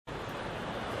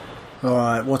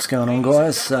Alright, what's going on,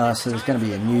 guys? So there's going to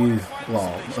be a new,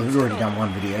 well, I've already done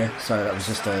one video, so that was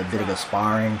just a bit of a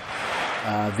sparring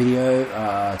video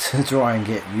to try and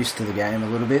get used to the game a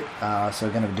little bit. So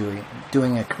we're going to be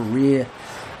doing a career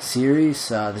series.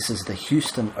 This is the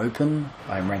Houston Open.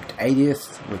 I'm ranked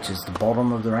 80th, which is the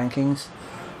bottom of the rankings.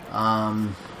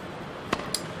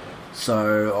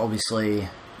 So obviously,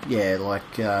 yeah,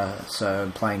 so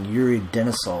I'm playing Yuri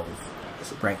Denisov,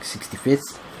 ranked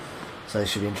 65th. So this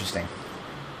should be interesting.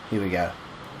 Here we go.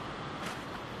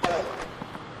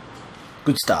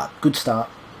 Good start. Good start.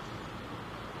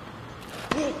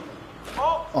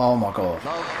 Oh my god.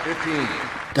 15.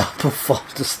 Double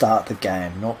 5 to start the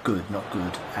game. Not good. Not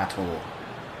good at all.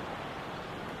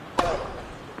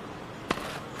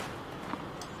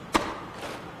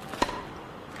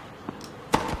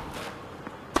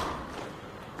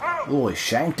 Oh, he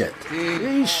shanked it.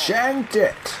 He shanked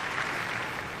it.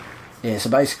 Yeah,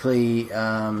 so basically, it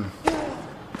was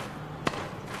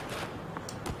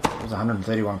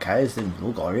 131 Ks, didn't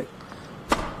look like it.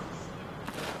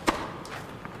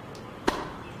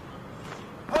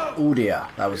 Oh dear,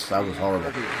 that was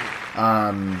horrible.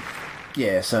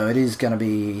 Yeah, so it is going to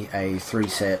be a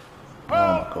 3-set. Oh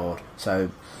my god. So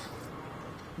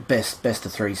best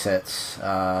of 3 sets,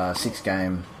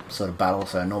 6-game sort of battle.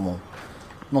 So normal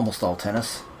style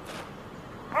tennis.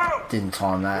 Didn't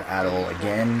time that at all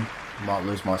again. Might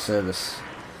lose my service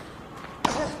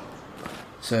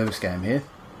game here.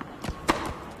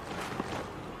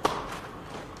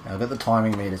 Now I've got the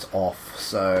timing meters off,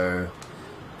 so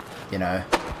you know,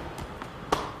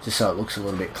 just so it looks a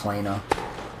little bit cleaner.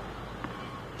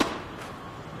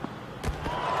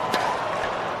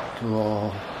 Oh.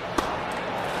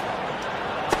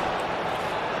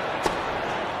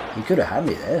 He could have had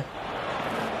me there.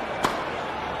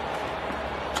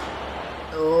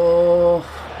 Oh.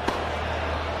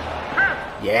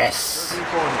 Yes.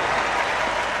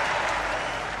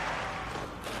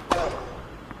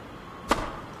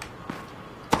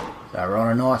 So we're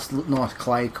on a nice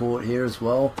clay court here as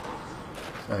well.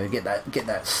 So get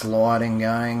that sliding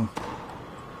going.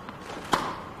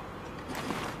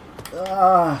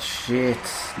 Ah, shit.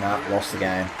 Nah, lost the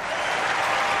game.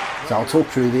 So I'll talk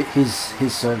through his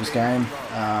service game,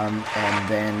 and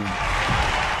then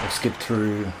we'll skip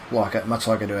through much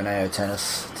like I do in AO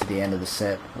tennis to the end of the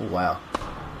set. Oh wow.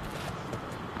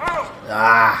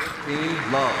 Ah.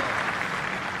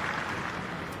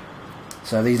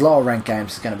 So these lower ranked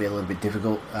games is going to be a little bit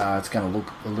difficult. It's going to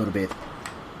look a little bit.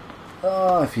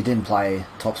 Oh, if you didn't play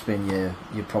topspin,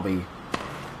 you'll probably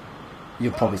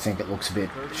think it looks a bit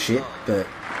shit, but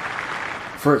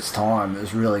for its time, it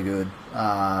was really good.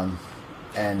 And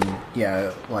you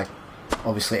know, like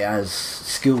obviously as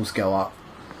skills go up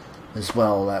as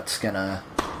well, that's gonna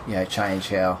change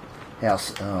how.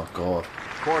 Oh god.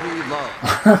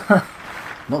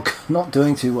 Not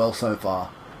doing too well so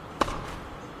far.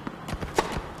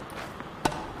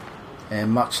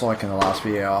 And much like in the last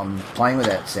video, I'm playing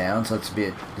without sound, so it's a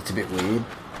bit weird.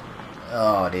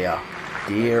 Oh dear.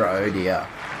 Dear, oh dear.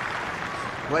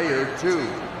 Player 2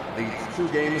 leads 2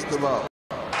 games to love.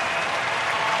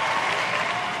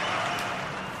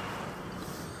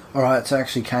 Alright, so I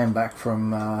actually came back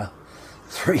from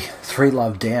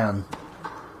 3-love down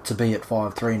to be at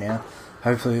 5-3 now.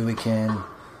 Hopefully we can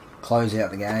close out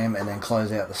the game and then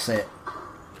close out the set.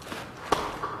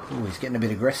 Ooh, he's getting a bit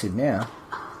aggressive now.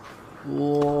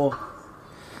 Oh.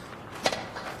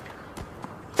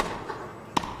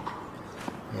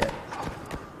 Yeah.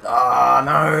 Ah,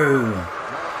 no!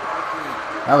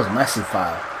 That was a massive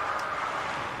fail.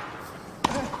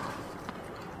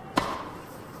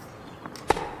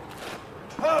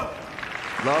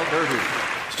 Love 30.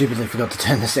 Stupidly forgot to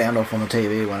turn the sound off on the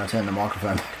TV when I turned the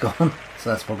microphone back on. So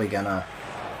that's probably gonna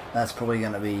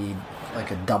be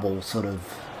like a double sort of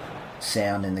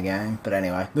sound in the game. But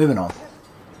anyway, moving on.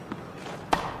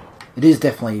 It is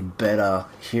definitely better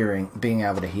being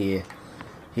able to hear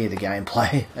the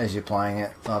gameplay as you're playing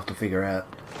it. I'll have to figure out.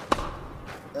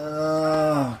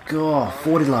 Oh god,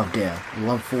 40 love down.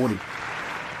 Love 40.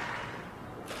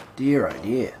 Dear oh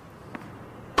dear.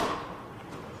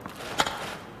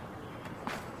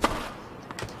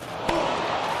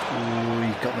 Ooh,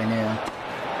 he's got me now.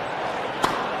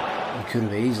 He could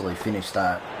have easily finished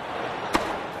that.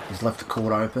 He's left the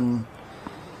court open.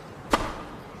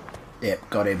 Yep,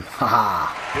 got him. Haha.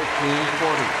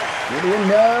 15-40. What do you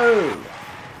know?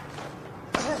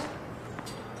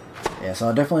 Yeah, so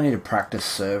I definitely need to practice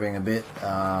serving a bit.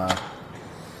 Yeah,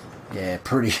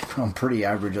 I'm pretty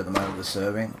average at the moment with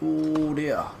serving. Oh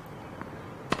dear.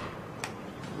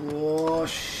 Oh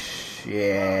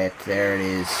shit, there it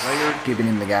is. Giving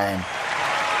him the game.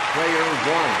 Player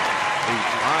 1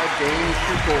 Leads 5 games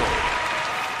to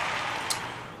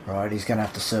 4. Right, he's going to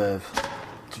have to serve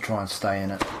to try and stay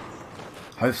in it.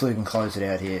 Hopefully we can close it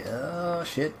out here. Oh,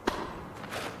 shit.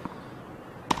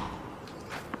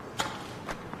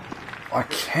 I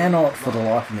cannot for the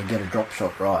life of me get a drop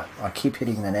shot right. I keep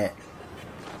hitting the net.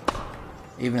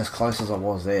 Even as close as I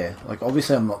was there. Like,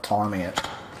 obviously I'm not timing it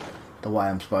the way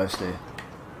I'm supposed to.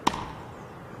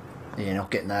 Yeah, not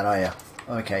getting that, are you?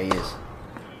 Okay, he is.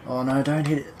 Oh no, don't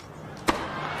hit it.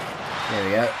 There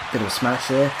we go. Bit of a smash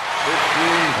there.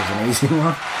 That was an easy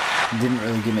one. It didn't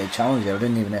really give me a challenge there. I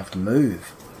didn't even have to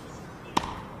move.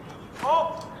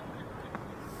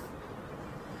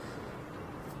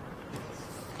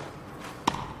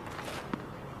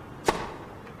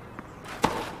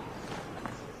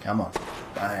 Come on.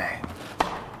 Bang.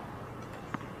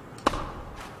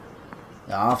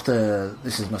 Now after,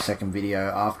 this is my second video,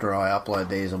 after I upload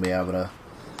these I'll be able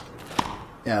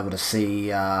to see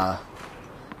how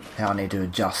I need to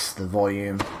adjust the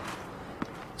volume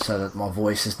so that my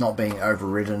voice is not being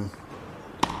overridden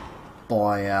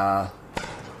by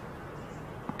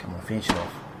come on, finish it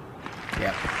off.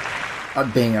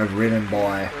 Yep. Being overridden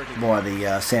by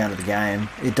the sound of the game.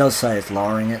 It does say it's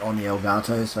lowering it on the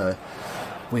Elgato, so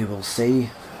we will see,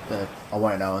 but I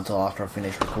won't know until after I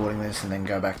finish recording this and then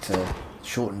go back to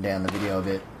shorten down the video a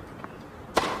bit.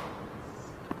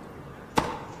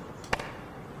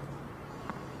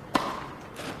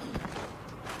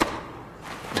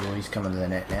 Oh, he's coming to the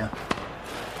net now.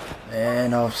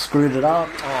 And I've screwed it up.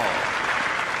 Oh.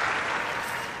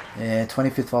 Yeah,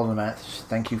 25th foul of the match.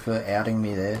 Thank you for outing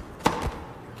me there.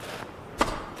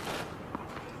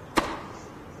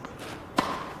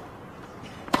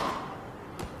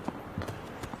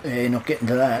 Yeah, not getting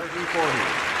to that.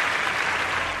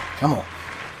 Come on.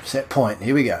 Set point.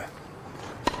 Here we go.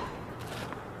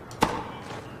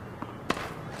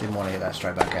 Didn't want to get that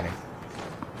straight back at him.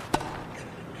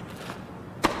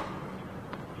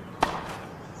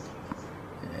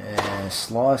 Yeah,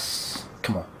 slice.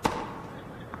 Come on.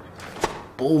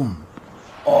 Boom.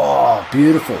 Oh,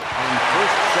 beautiful. And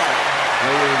first set,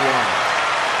 player 1.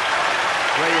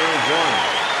 Player 1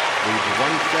 leads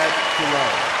 1 set to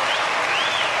love.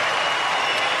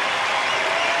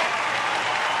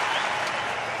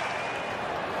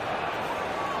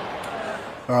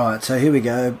 Alright, so here we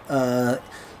go.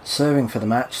 Serving for the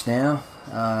match now.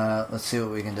 Let's see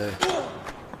what we can do.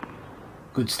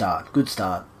 Good start, good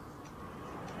start.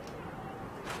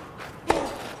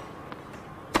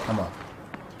 Come on.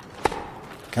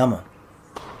 Come on.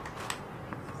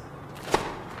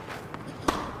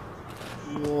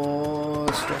 Whoa,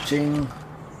 stretching.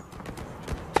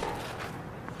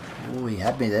 Oh, he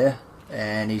had me there.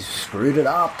 And he's screwed it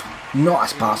up.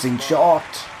 Nice passing shot.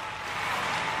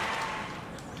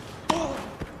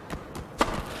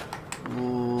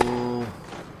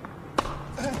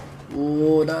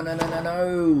 Oh, no, no, no, no,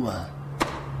 no.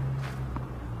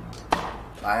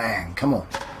 Bang, come on.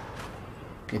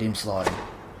 Get him sliding.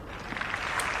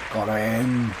 Got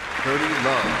him. 30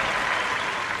 love.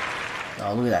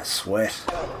 Oh, look at that sweat.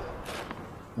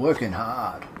 Working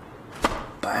hard.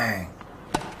 Bang.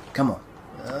 Come on.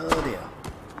 Oh, dear.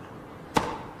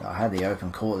 I had the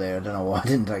open court there. I don't know why I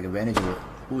didn't take advantage of it.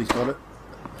 Oh, he's got it.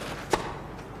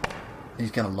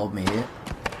 He's going to lob me here.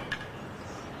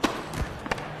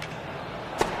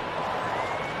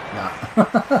 Nah.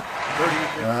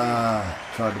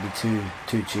 Tried to be too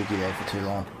cheeky there for too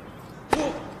long.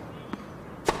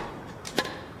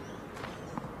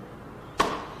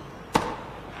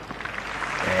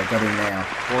 Yeah, got him now.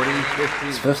 40-50.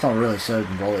 It's the first time I really served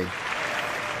and volleyed.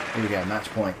 Here we go, match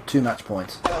point. 2 match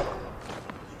points.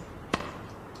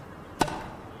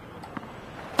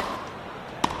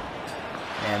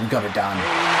 And we got it done.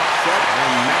 Set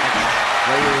and match.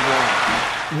 Player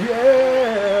 1.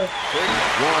 Yeah!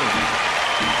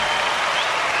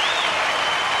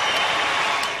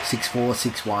 6-4,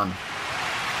 6-1.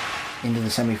 Into the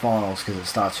semi-finals because it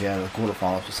starts you out of the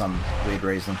quarterfinals for some weird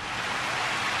reason.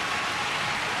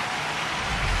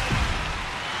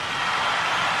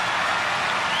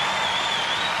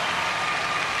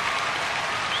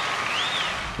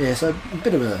 Yeah, so a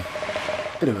bit of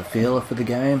a feeler for the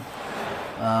game.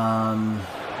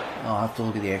 I'll have to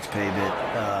look at the XP bit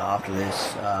after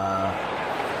this.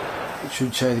 It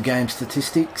should show the game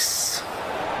statistics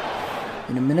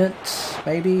in a minute,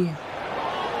 maybe.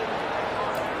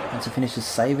 Once it finishes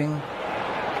saving.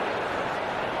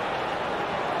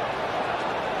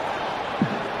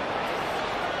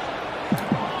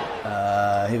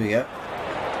 Here we go.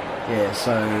 Yeah,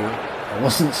 so I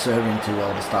wasn't serving too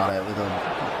well to start out with.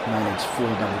 I managed 4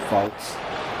 double faults.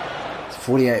 It's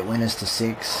 48 winners to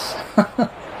 6.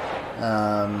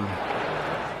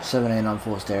 17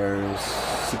 unforced errors,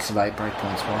 6 of 8 break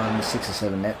points won, 6 of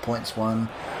 7 net points won,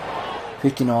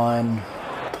 59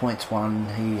 points won,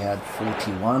 he had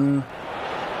 41.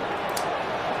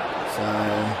 So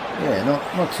yeah,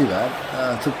 not too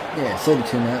bad. Took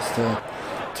 32 minutes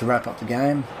to wrap up the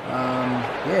game.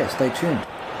 Yeah, stay tuned.